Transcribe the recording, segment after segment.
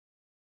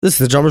This is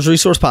the Drummers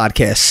Resource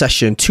Podcast,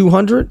 session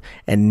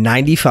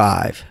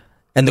 295.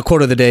 And the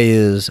quote of the day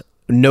is,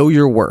 know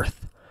your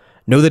worth.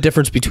 Know the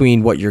difference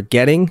between what you're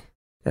getting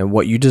and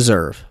what you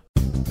deserve.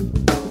 You're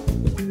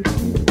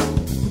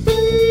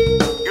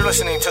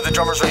listening to the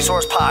Drummers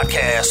Resource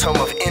Podcast, home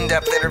of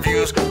in-depth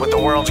interviews with the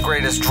world's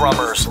greatest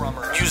drummers,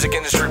 music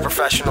industry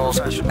professionals,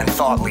 and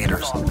thought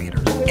leaders.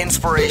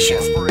 Inspiration,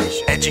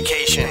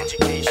 education,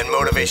 and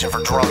motivation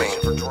for drumming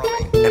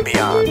and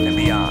beyond, and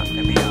beyond,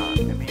 and beyond.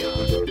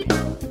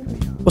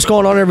 What's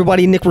going on,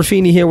 everybody? Nick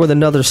Ruffini here with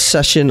another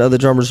session of the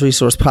Drummers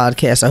Resource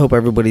Podcast. I hope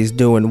everybody's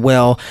doing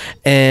well.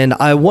 And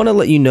I want to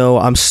let you know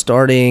I'm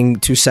starting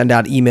to send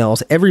out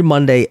emails every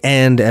Monday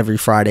and every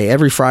Friday.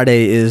 Every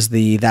Friday is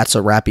the That's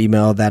a Wrap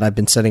email that I've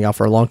been sending out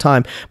for a long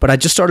time. But I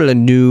just started a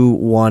new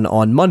one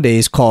on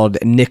Mondays called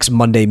Nick's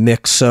Monday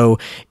Mix. So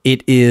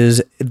it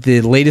is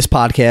the latest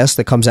podcast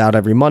that comes out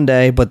every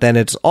Monday. But then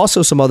it's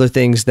also some other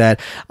things that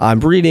I'm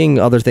reading,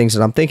 other things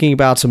that I'm thinking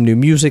about, some new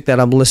music that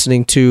I'm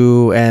listening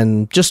to,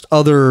 and just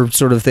other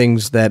sort of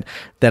things that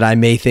I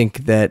may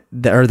think that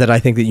I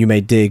think that you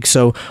may dig.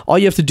 So all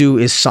you have to do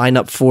is sign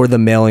up for the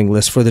mailing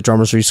list, for the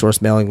Drummers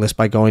Resource mailing list,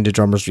 by going to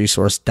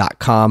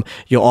drummersresource.com.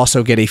 You'll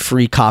also get a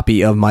free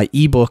copy of my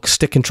ebook,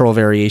 Stick Control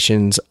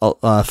Variations,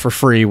 for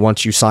free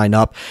once you sign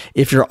up.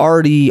 If you're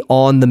already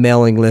on the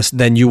mailing list,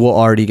 then you will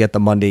already get the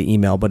Monday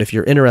email. But if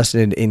you're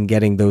interested in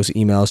getting those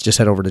emails, just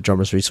head over to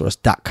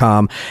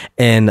drummersresource.com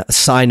and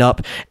sign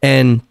up.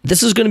 And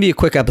this is going to be a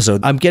quick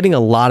episode. I'm getting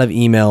a lot of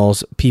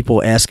emails,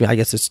 people asking,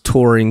 I guess it's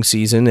touring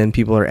season, and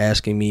people are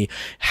asking me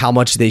how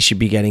much they should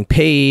be getting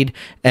paid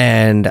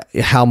and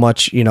how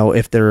much,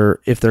 if they're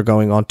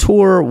going on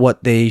tour,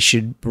 what they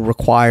should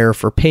require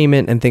for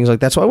payment and things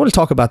like that. So I want to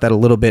talk about that a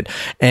little bit.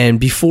 And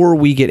before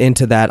we get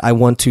into that, I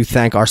want to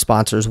thank our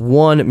sponsors,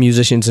 One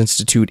Musicians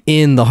Institute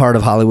in the heart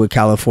of Hollywood,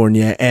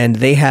 California. And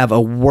they have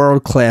a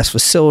world-class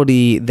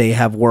facility. They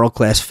have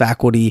world-class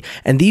faculty.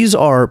 And these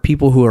are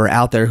people who are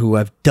out there who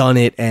have done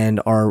it and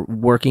are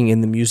working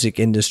in the music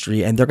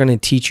industry. And they're going to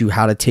teach you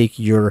how to take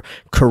your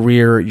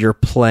career, your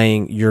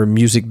playing, your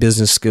music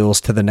business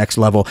skills to the next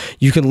level.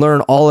 You can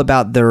learn all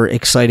about their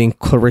exciting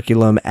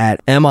curriculum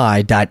at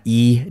mi.edu.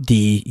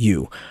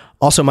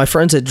 Also, my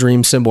friends at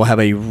Dream Cymbal have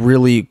a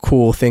really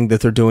cool thing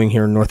that they're doing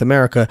here in North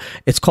America.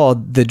 It's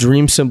called the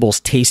Dream Cymbals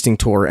Tasting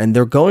Tour, and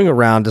they're going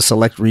around to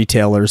select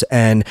retailers,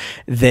 and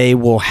they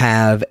will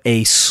have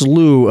a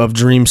slew of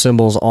Dream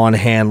cymbals on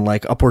hand,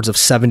 like upwards of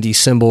 70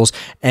 cymbals,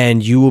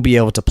 and you will be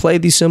able to play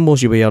these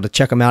cymbals. You'll be able to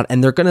check them out,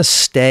 and they're going to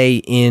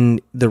stay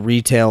in the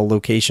retail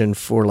location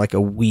for like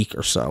a week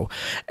or so.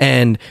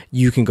 And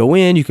you can go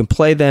in, you can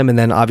play them, and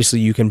then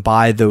obviously you can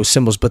buy those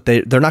cymbals, but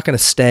they're not going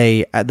to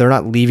stay, they're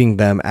not leaving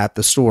them at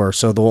the store.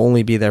 So they'll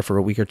only be there for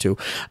a week or two.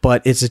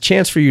 But it's a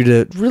chance for you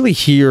to really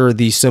hear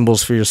these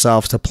cymbals for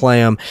yourself, to play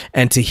them,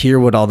 and to hear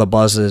what all the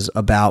buzz is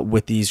about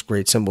with these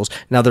great cymbals.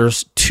 Now,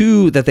 there's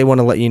two that they want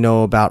to let you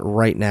know about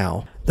right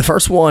now. The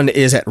first one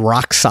is at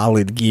Rock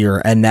Solid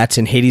Gear, and that's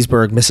in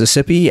Hattiesburg,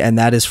 Mississippi, and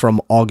that is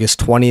from August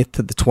 20th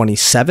to the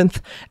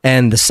 27th.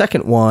 And the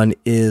second one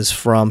is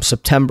from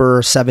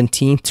September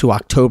 17th to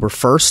October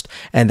 1st,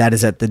 and that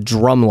is at the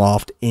Drum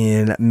Loft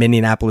in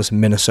Minneapolis,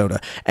 Minnesota.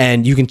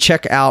 And you can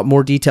check out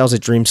more details at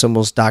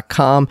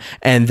dreamcymbals.com,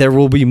 and there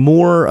will be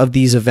more of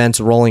these events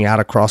rolling out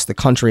across the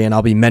country, and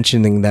I'll be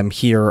mentioning them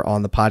here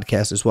on the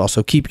podcast as well.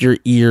 So keep your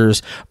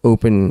ears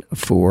open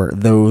for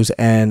those,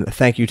 and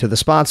thank you to the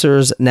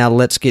sponsors. Now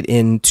let's get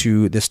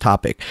into this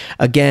topic.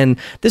 Again,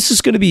 this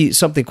is going to be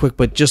something quick,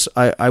 but just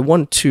I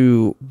want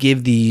to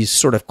give these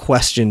sort of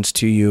questions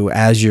to you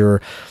as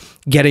you're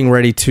getting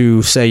ready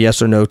to say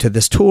yes or no to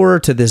this tour,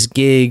 to this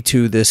gig,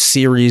 to this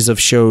series of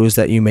shows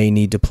that you may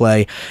need to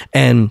play.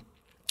 And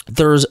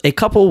there's a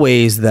couple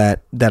ways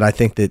that I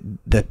think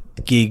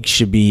that gigs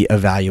should be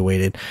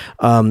evaluated.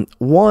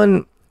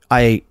 One,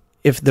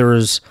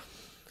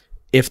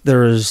 if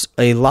there's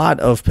a lot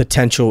of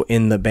potential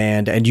in the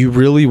band and you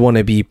really want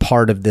to be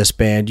part of this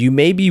band, you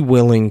may be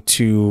willing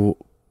to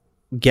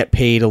get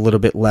paid a little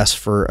bit less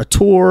for a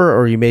tour,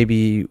 or you may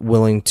be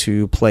willing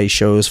to play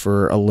shows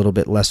for a little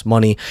bit less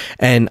money.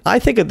 And I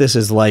think of this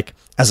as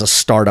a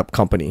startup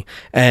company.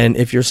 And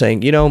if you're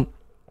saying,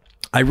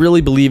 I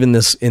really believe in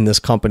this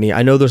company.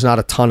 I know there's not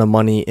a ton of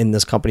money in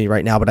this company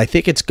right now, but I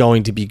think it's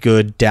going to be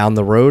good down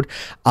the road.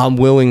 I'm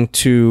willing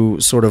to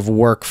sort of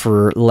work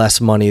for less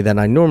money than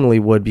I normally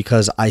would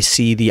because I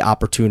see the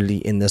opportunity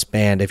in this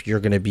band. If you're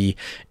going to be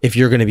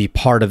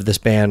part of this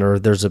band, or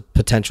there's a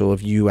potential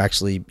of you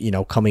actually,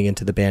 coming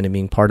into the band and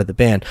being part of the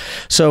band.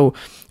 So,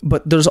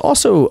 but there's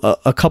also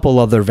a couple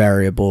other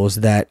variables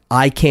that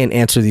I can't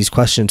answer these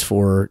questions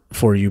for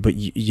you, but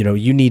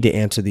you need to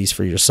answer these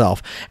for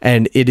yourself.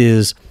 And it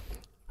is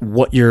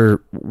what your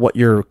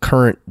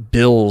current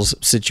bills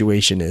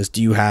situation is.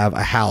 Do you have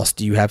a house?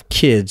 Do you have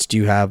kids? Do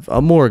you have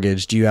a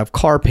mortgage? Do you have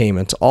car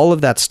payments? All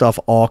of that stuff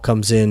all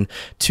comes in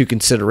to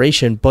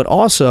consideration, but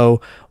also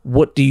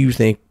what do you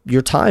think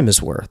your time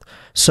is worth?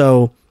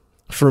 So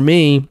for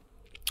me,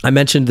 I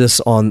mentioned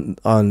this on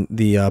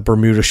the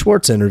Bermuda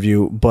Schwartz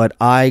interview, but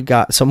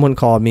someone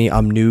called me.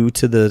 I'm new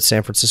to the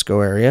San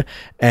Francisco area,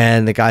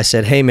 and the guy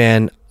said, "Hey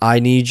man, I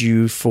need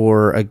you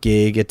for a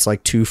gig. It's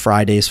like 2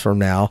 Fridays from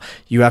now.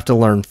 You have to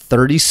learn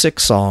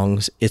 36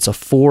 songs. It's a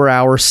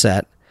 4-hour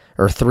set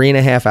or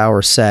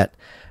 3.5-hour set,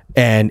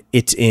 and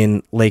it's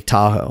in Lake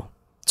Tahoe."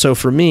 So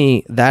for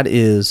me, that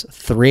is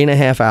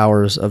 3.5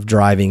 hours of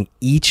driving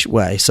each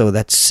way. So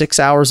that's 6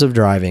 hours of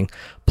driving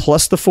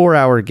plus the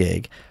 4-hour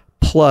gig,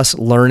 plus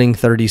learning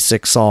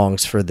 36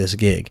 songs for this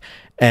gig.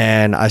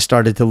 And I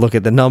started to look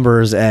at the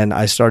numbers, and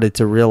I started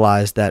to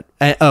realize that,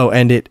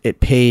 and it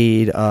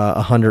paid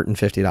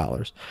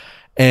 $150.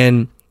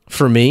 And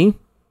for me,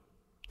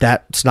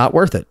 that's not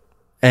worth it.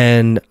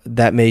 And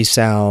that may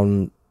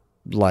sound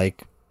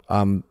like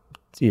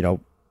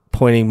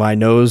pointing my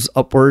nose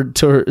upward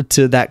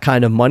to that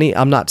kind of money.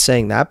 I'm not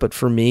saying that, but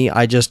for me,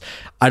 I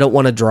don't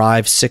want to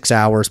drive 6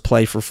 hours,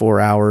 play for 4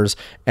 hours,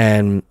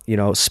 and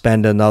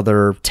spend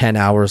another 10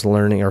 hours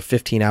learning or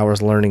 15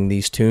 hours learning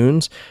these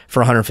tunes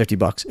for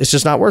 $150. It's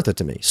just not worth it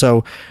to me.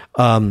 So,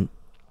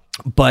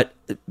 but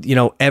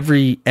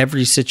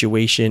every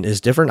situation is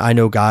different. I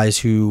know guys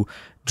who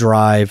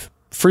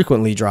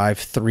frequently drive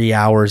 3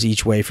 hours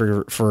each way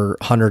for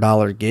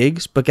 $100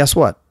 gigs, but guess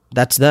what?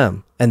 That's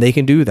them, and they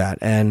can do that.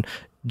 And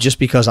just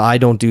because I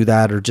don't do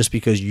that, or just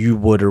because you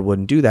would or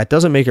wouldn't do that,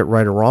 doesn't make it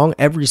right or wrong.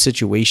 Every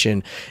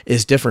situation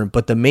is different.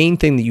 But the main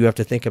thing that you have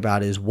to think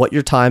about is what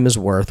your time is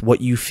worth, what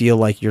you feel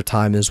like your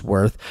time is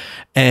worth.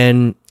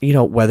 And,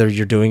 whether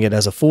you're doing it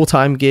as a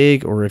full-time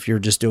gig or if you're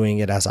just doing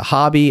it as a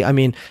hobby. I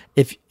mean,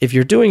 if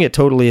you're doing it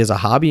totally as a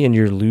hobby and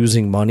you're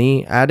losing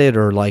money at it,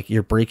 or like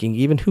you're breaking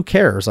even, who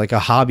cares? Like, a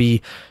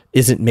hobby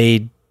isn't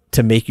made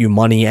to make you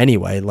money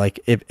anyway. Like,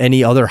 if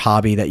any other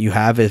hobby that you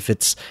have, if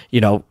it's,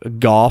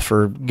 golf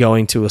or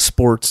going to a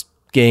sports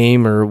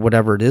game or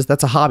whatever it is,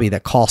 that's a hobby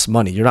that costs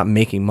money. You're not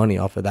making money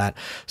off of that.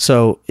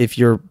 So if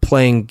you're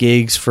playing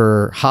gigs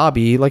for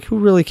hobby, like, who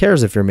really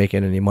cares if you're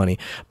making any money?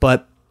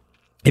 But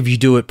if you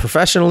do it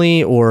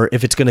professionally, or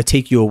if it's going to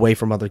take you away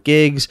from other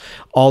gigs,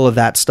 all of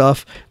that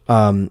stuff,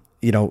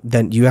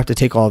 then you have to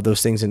take all of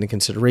those things into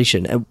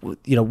consideration. And,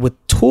 with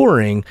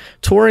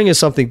touring is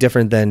something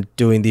different than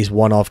doing these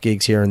one-off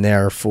gigs here and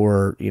there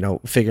for,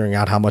 figuring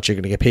out how much you're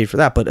going to get paid for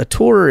that. But a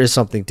tour is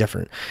something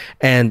different.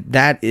 And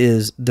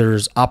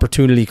there's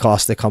opportunity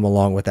costs that come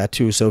along with that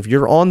too. So if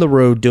you're on the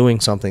road doing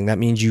something, that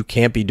means you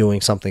can't be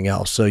doing something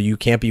else. So you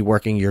can't be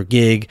working your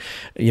gig,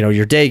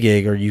 your day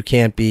gig, or you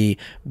can't be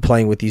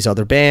playing with these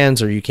other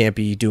bands, or you can't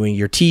be doing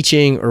your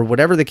teaching, or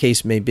whatever the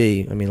case may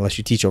be. I mean, unless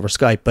you teach over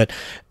Skype, but,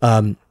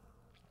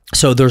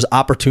 so there's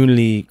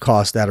opportunity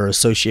costs that are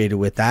associated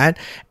with that.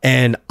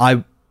 And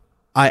I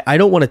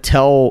don't want to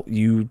tell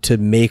you to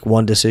make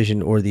one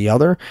decision or the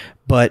other,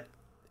 but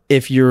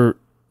if you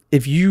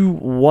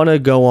want to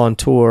go on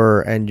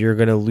tour and you're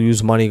going to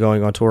lose money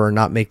going on tour or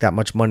not make that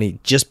much money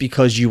just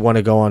because you want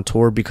to go on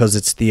tour because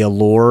it's the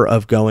allure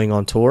of going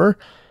on tour,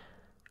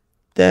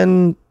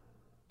 then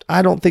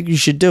I don't think you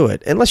should do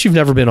it unless you've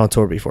never been on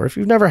tour before. If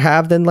you've never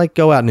have, then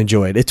go out and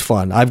enjoy it. It's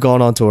fun. I've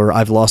gone on tour.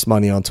 I've lost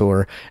money on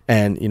tour.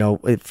 And,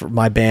 for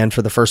my band,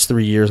 for the first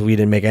 3 years, we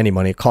didn't make any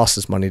money. It cost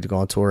us money to go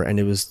on tour. And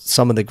it was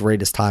some of the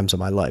greatest times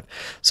of my life.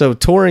 So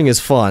touring is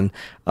fun,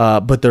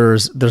 but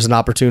there's an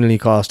opportunity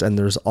cost, and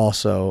there's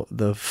also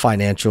the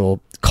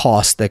financial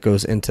cost that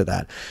goes into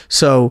that.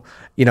 So,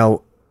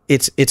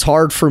 it's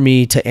hard for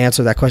me to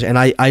answer that question.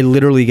 And I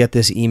literally get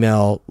this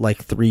email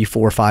like 3,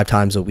 4, 5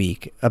 times a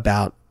week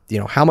about,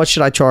 how much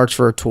should I charge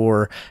for a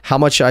tour? How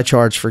much should I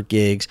charge for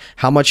gigs?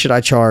 How much should I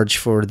charge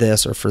for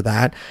this or for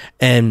that?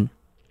 And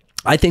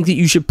I think that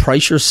you should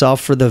price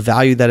yourself for the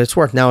value that it's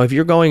worth. Now, if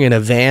you're going in a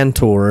van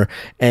tour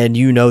and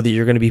you know that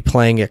you're going to be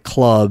playing at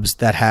clubs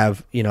that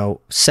have,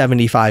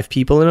 75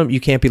 people in them, you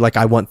can't be like,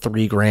 I want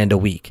 $3,000 a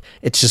week.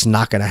 It's just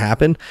not going to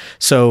happen.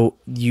 So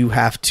you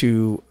have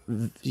to,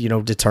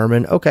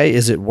 determine, okay,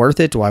 is it worth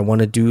it? Do I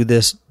want to do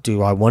this?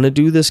 Do I want to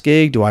do this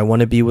gig? Do I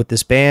want to be with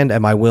this band?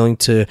 Am I willing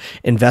to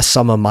invest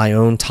some of my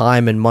own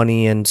time and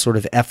money and sort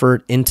of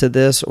effort into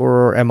this,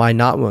 or am I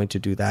not willing to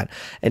do that?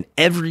 And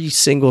every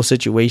single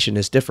situation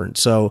is different.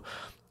 So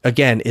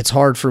again, it's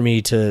hard for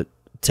me to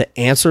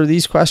answer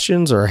these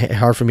questions, or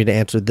hard for me to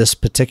answer this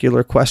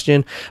particular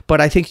question, but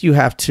I think you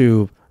have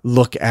to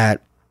look at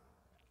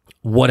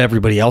what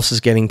everybody else is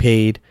getting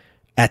paid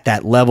at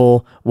that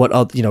level,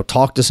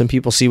 talk to some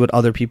people, see what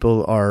other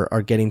people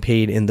are getting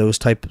paid in those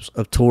types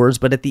of tours.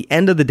 But at the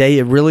end of the day,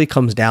 it really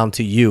comes down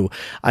to you.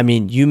 I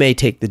mean, you may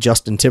take the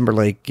Justin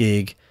Timberlake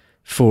gig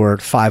for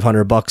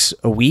 $500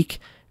 a week,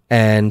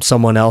 and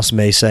someone else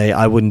may say,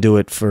 I wouldn't do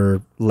it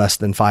for less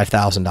than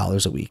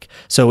 $5,000 a week.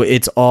 So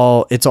it's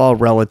all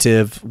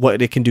relative,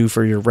 what it can do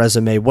for your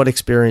resume, what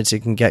experience it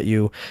can get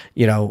you,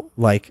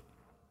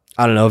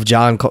 I don't know,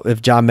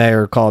 if John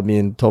Mayer called me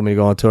and told me to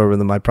go on tour with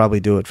him, I'd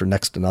probably do it for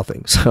next to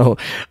nothing. So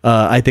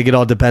I think it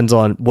all depends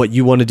on what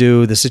you want to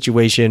do, the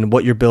situation,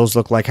 what your bills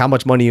look like, how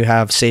much money you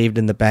have saved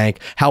in the bank,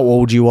 how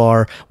old you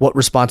are, what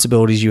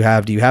responsibilities you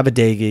have. Do you have a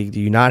day gig? Do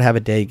you not have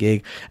a day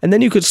gig? And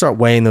then you could start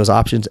weighing those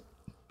options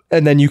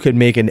And then you could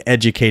make an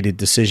educated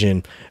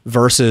decision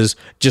versus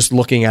just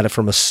looking at it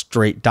from a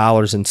straight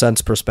dollars and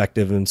cents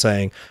perspective and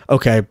saying,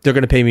 okay, they're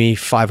going to pay me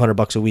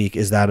 $500 a week.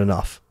 Is that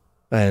enough?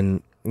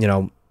 And,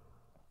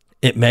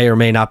 it may or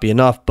may not be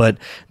enough, but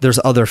there's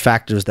other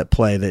factors that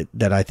play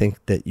that I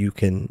think that you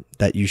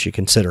should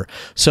consider.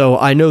 So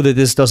I know that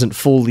this doesn't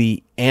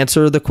fully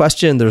answer the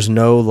question. There's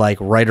no like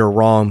right or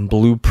wrong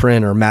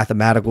blueprint or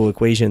mathematical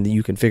equation that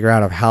you can figure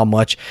out of how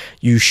much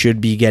you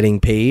should be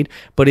getting paid.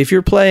 But if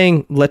you're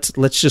playing,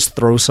 let's just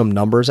throw some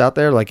numbers out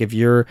there. Like if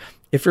you're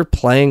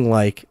playing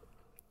like,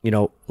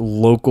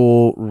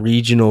 local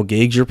regional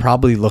gigs, you're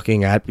probably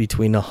looking at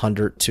between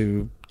 100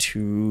 to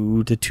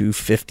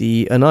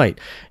 $250 a night.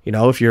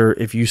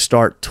 If you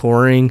start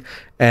touring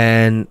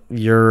and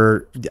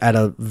you're at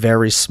a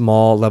very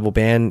small level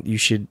band, you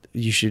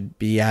should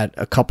be at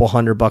a couple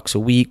 $100 a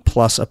week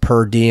plus a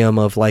per diem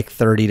of like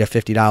 $30 to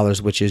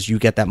 $50, which is you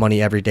get that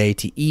money every day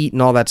to eat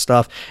and all that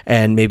stuff,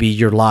 and maybe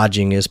your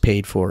lodging is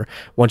paid for.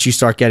 Once you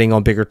start getting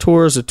on bigger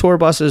tours, the tour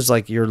buses,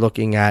 like you're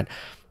looking at,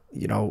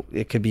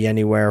 it could be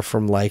anywhere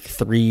from like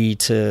 $300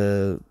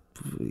 to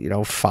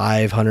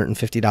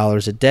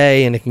 $550 a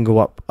day, and it can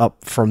go up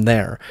from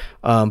there.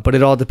 But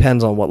it all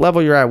depends on what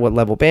level you're at, what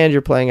level band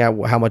you're playing at,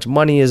 how much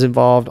money is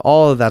involved,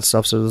 all of that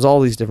stuff. So there's all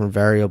these different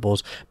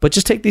variables, but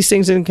just take these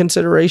things into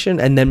consideration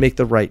and then make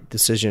the right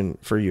decision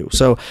for you.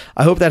 So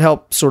I hope that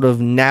helped sort of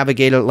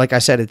navigate it. Like I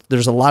said,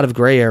 there's a lot of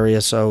gray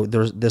areas, so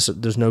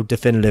there's no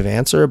definitive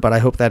answer, but I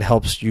hope that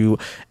helps you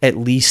at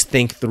least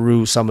think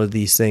through some of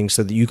these things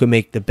so that you can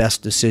make the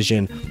best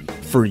decision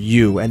for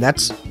you. And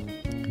that's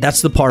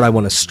the part I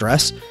want to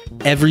stress.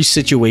 Every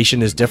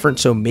situation is different,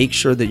 so make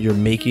sure that you're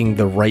making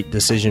the right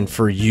decision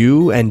for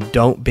you and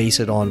don't base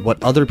it on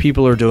what other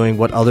people are doing,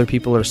 what other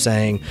people are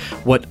saying,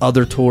 what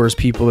other tours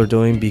people are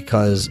doing,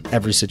 because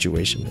every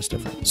situation is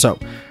different. So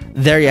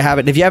there you have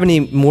it. If you have any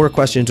more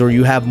questions or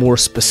you have more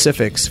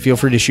specifics, feel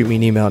free to shoot me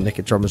an email at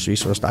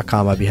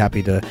nick@drummersresource.com. I'd be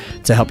happy to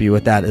help you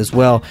with that as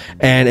well.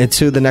 And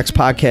until the next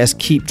podcast,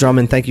 keep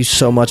drumming. Thank you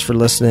so much for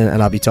listening,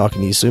 and I'll be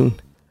talking to you soon.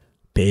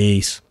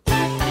 Peace.